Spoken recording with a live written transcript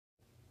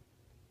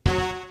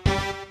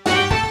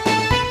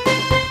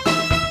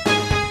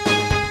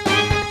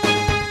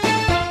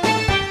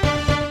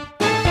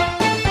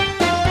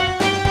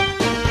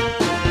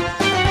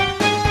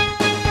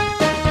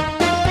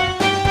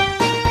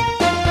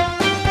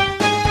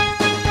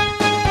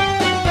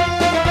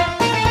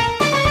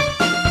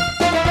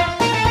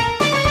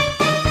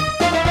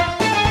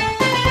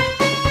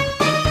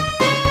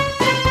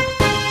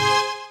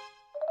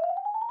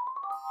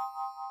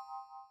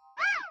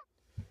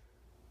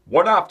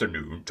One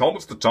afternoon,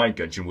 Thomas the Tank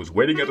Engine was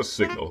waiting at a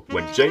signal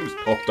when James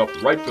popped up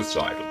right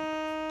beside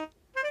him.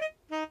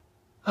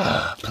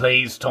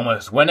 Please,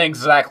 Thomas, when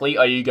exactly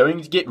are you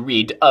going to get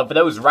rid of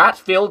those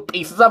rat-filled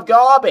pieces of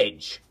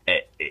garbage?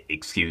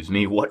 Excuse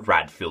me, what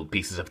rat-filled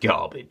pieces of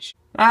garbage?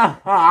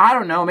 I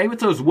don't know, maybe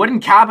it's those wooden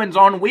cabins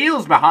on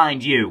wheels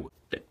behind you.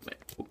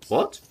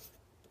 What?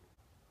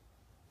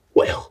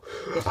 Well,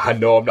 I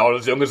know I'm not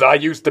as young as I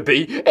used to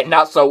be, and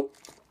not so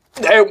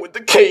down with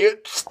the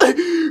kids, but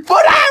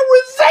I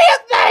was saying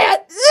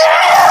that!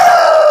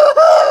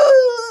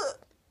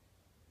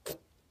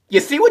 You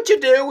see what you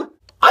do?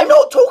 I'm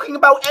not talking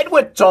about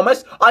Edward,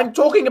 Thomas. I'm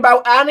talking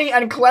about Annie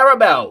and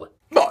Clarabelle.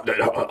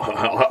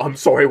 I'm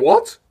sorry,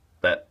 what?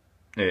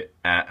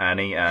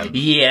 Annie and...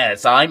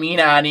 Yes, I mean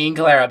Annie and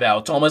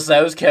Clarabelle. Thomas,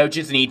 those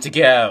coaches need to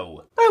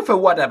go. Oh, for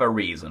whatever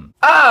reason.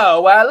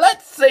 Oh, well,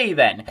 let's see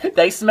then.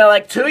 They smell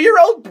like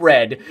 2-year-old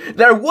bread,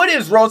 their wood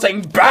is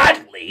rotting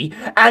badly,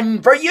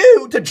 and for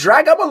you to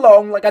drag them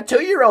along like a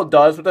 2-year-old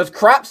does with this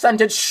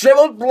crap-scented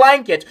shriveled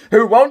blanket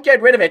who won't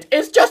get rid of it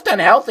is just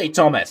unhealthy,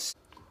 Thomas.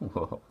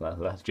 Well,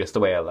 that's just the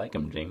way I like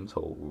him, James.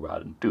 Oh,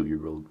 rotten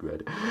 2-year-old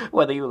bread.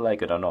 Whether you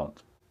like it or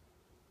not.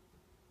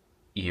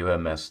 You are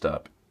messed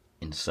up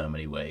in so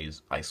many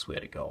ways, I swear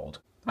to God.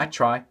 I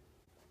try.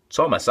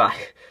 Thomas, I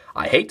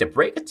hate to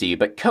break it to you,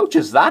 but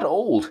coaches that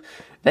old,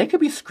 they could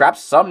be scrapped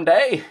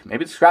someday.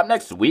 Maybe scrapped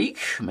next week.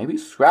 Maybe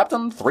scrapped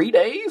in 3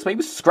 days.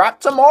 Maybe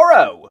scrapped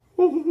tomorrow.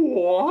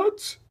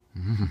 What?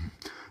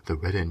 The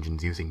red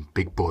engine's using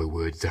big boy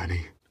words,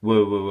 Annie.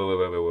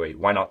 Wait.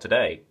 Why not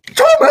today?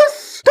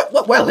 Thomas!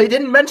 Well, he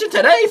didn't mention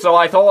today, so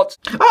I thought,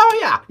 oh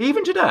yeah,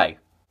 even today.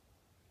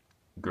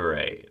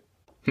 Great.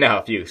 Now,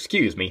 if you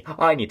excuse me,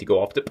 I need to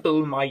go off to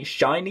pull my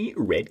shiny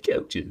red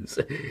coaches.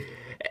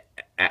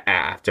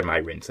 After my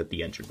rinse at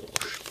the engine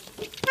wash.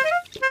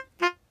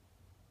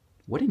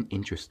 What an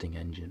interesting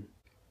engine.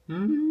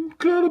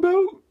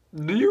 Clarabelle,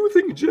 do you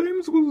think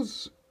James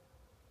was...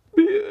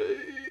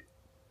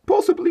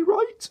 possibly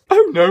right?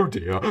 Oh no,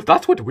 dear.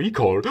 That's what we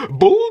call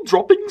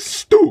bull-dropping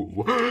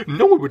stew.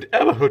 No one would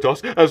ever hurt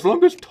us as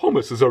long as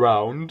Thomas is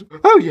around.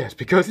 Oh yes,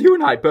 because you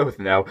and I both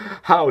know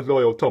how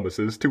loyal Thomas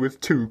is to his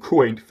 2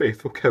 quaint,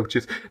 faithful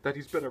coaches that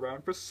he's been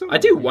around for so long. I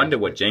do wonder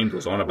what James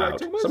was on about.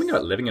 Thomas? Something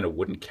about living in a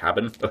wooden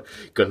cabin.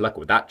 Good luck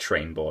with that,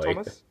 train boy.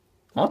 Thomas?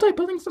 Aren't I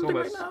building something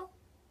Thomas? right now?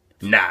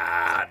 Nah,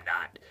 I'm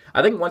not.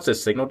 I think once the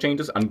signal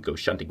changes, I'm going to go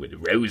shunting with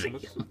Rosie.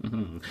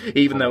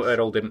 Even though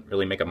Erdl didn't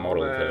really make a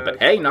model of her. But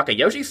hey,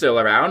 Nakayoshi's still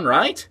around,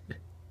 right?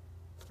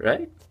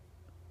 Right?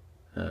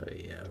 Oh,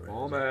 yeah, Rosie.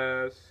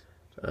 Thomas.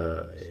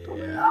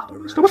 Yeah.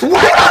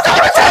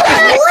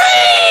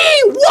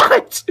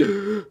 What?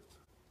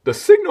 The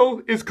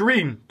signal is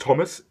green,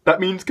 Thomas. That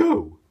means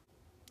go.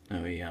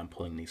 Oh, yeah, I'm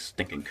pulling these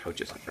stinking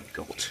coaches. I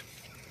forgot.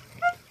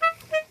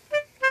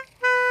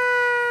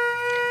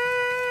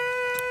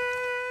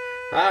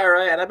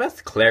 Alright, and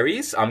best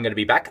Clarice, I'm gonna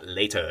be back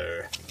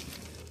later.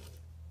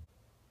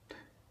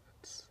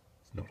 It's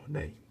not our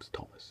names,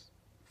 Thomas.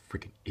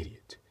 Freaking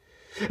idiot.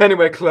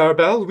 Anyway,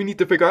 Clarabelle, we need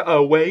to figure out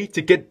a way to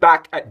get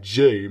back at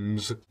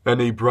James.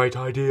 Any bright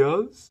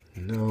ideas?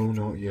 No,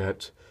 not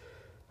yet.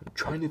 I'm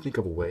trying to think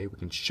of a way we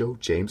can show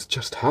James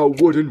just how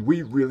wooden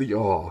we really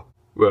are.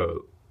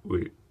 Well,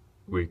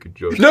 we could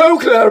just... No,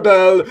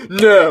 Clarabelle!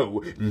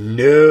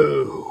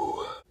 No!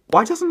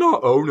 Why doesn't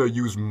our owner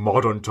use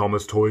modern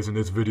Thomas toys in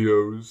his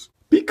videos?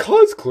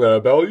 Because,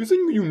 Clarabelle,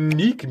 using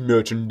unique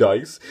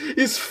merchandise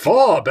is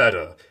far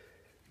better.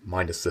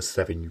 Minus the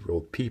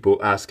 7-year-old people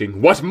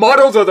asking, what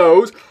models are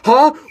those?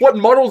 Huh? What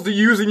models do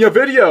you use in your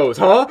videos?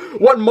 Huh?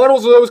 What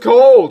models are those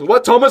called?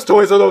 What Thomas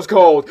toys are those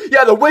called?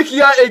 Yeah, the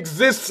Wikia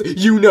exists,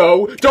 you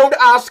know. Don't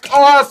ask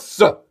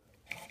us!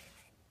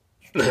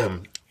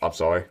 I'm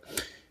sorry.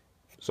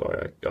 Sorry,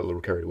 I got a little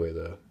carried away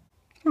there.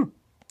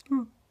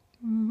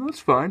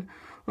 That's fine.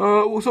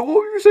 So what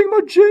were you saying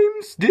about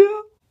James,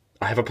 dear?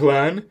 I have a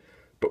plan,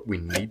 but we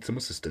need some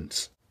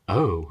assistance.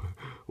 Oh,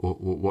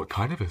 what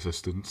kind of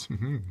assistance?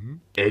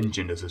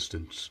 Engine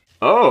assistance.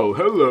 Oh,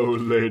 hello,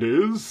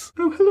 ladies.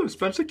 Oh, hello,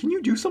 Spencer. Can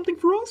you do something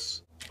for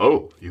us?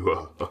 Oh, you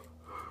want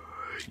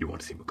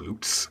to see my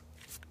glutes?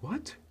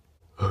 What?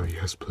 Oh,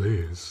 yes,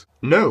 please.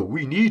 No,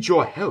 we need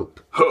your help.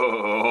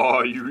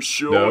 Are you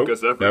sure?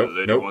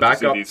 No,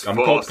 back up. I'm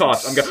called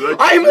cost. I'm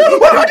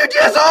 100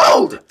 years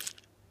old!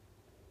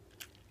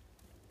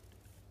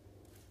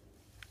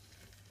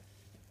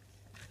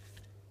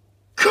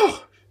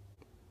 God,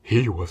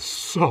 he was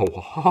so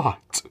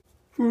hot.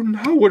 Well,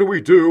 now what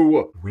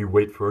do? We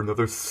wait for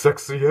another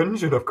sexy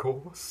engine, of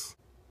course.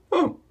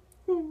 Oh,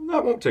 well,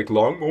 that won't take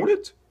long, won't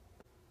it?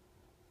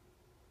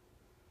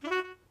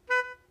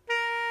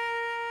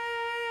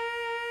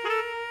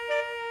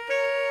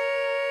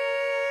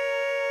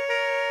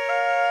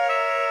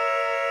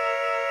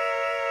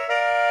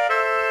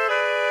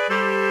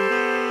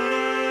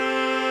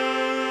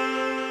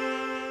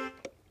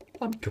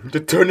 I'm going to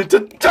turn into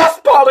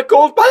dust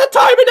particles by the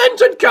time an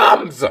engine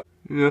comes!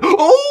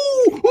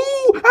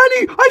 Oh,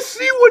 Annie, I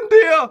see one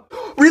there!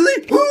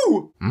 Really?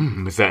 Who?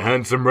 It's that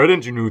handsome red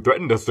engine who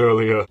threatened us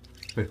earlier.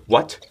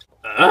 What?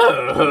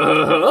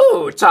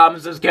 Oh,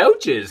 Thomas's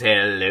coaches,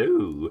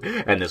 hello.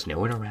 And there's no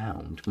one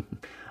around.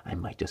 I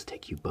might just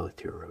take you both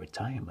to a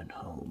retirement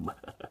home.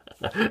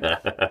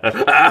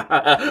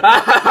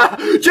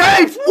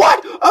 James,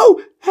 what?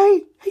 Oh,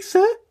 hey,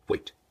 sir.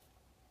 Wait,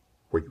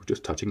 were you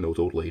just touching those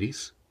old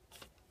ladies?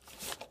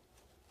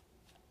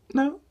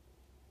 No.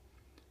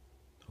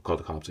 I'll call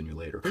the cops on you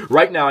later.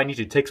 Right now, I need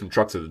you to take some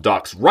trucks to the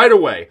docks. Right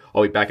away.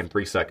 I'll be back in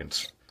 3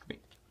 seconds.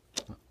 Wait,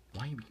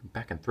 why are you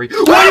back in 3?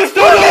 What are you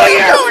still doing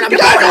here? I'm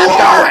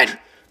going!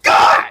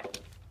 God!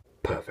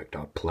 Perfect.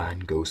 Our plan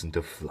goes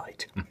into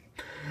flight.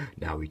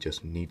 Now we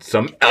just need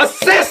some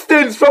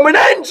assistance from an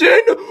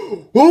engine!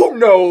 Who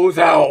knows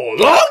how long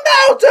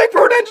that'll take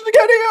for an engine to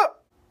get here?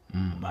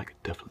 I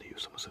could definitely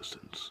use some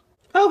assistance.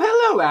 Oh,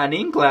 hello,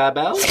 Annie and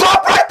Clarebell.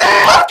 Stop right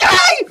there,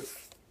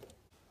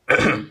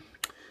 okay?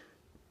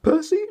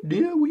 Percy,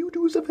 dear, will you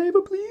do us a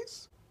favor,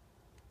 please?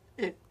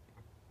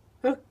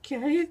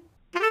 Okay.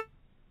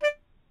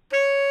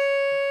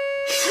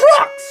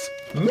 Trucks!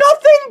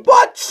 Nothing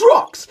but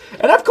trucks!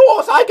 And of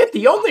course, I get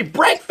the only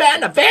brake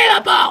fan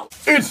available!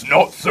 It's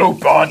not so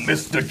bad,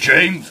 Mr.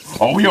 James.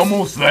 Are we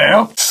almost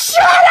there?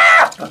 Shut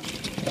up!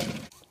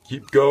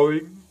 Keep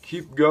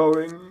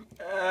going,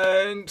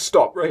 and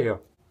stop right here.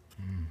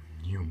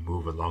 You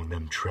move along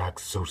them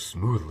tracks so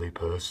smoothly,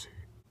 Percy.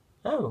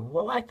 Oh,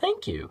 well, I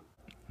thank you.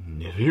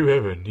 If you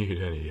ever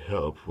need any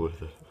help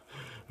with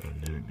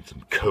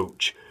some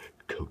coach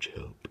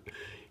help,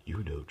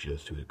 you know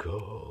just who to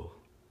call.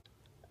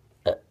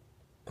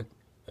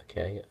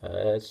 Okay,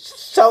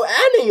 so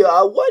Annie,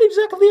 what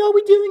exactly are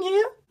we doing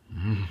here?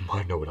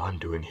 I know what I'm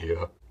doing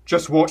here.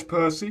 Just watch,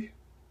 Percy.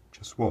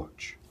 Just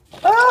watch.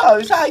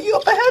 Oh, so you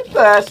up ahead,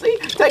 Percy?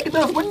 Taking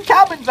those wooden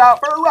cabins out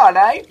for a run,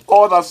 eh?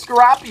 Or the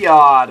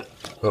scrapyard?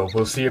 Well,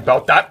 we'll see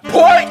about that.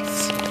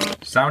 Points!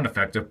 Sound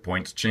effect of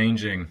points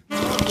changing.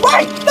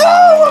 Wait,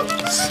 no!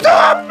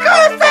 Stop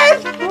moving!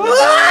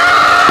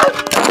 Ah!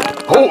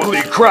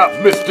 Holy crap,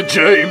 Mr.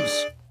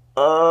 James!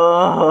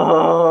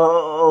 Oh.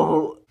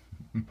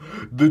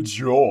 The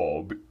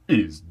job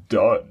is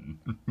done.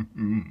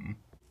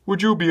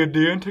 Would you be a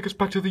dear and take us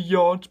back to the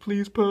yards,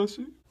 please,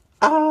 Percy?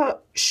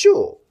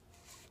 Sure.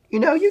 You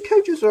know, you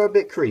coaches are a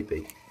bit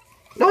creepy.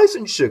 Nice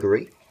and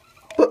sugary,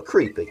 but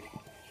creepy.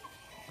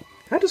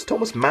 How does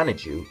Thomas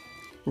manage you?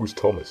 Who's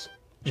Thomas?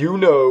 You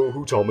know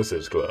who Thomas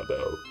is,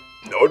 Clarebell.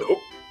 No.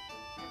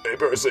 Hey,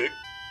 Percy.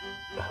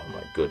 Oh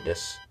my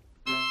goodness.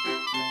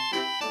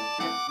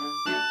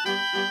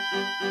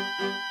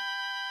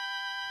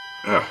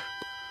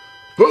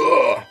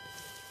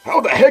 How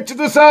the heck did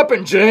this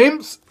happen,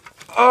 James?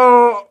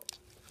 I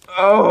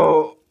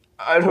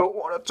don't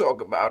want to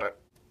talk about it.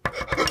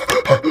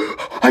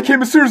 I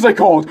came as soon as I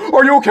called.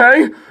 Are you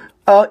okay?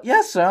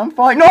 Yes, sir, I'm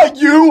fine. Not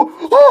you!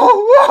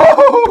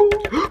 Oh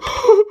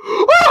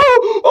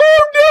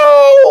no!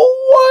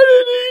 What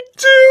did he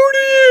do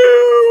to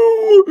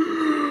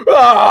you?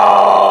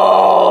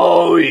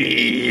 Oh,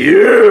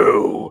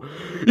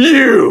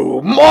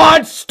 you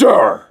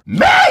monster! Me?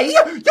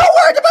 You're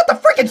worried about the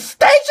freaking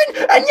station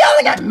and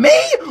yelling at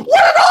me? What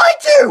did I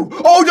do?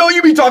 Oh, don't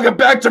you be talking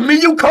back to me.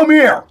 You come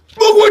here.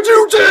 Look what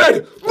you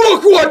did!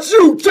 Look what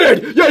you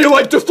did! Yeah, you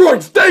like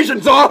destroying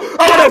stations, huh?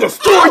 I'm gonna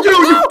destroy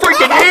you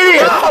freaking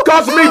idiot!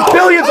 Costing me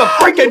billions of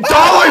freaking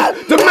dollars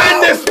to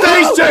mend this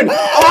station!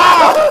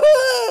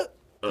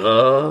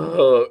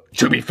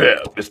 To be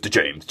fair, Mr.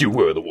 James, you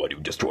were the one who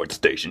destroyed the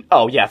station.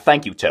 Oh, yeah,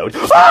 thank you, Toad.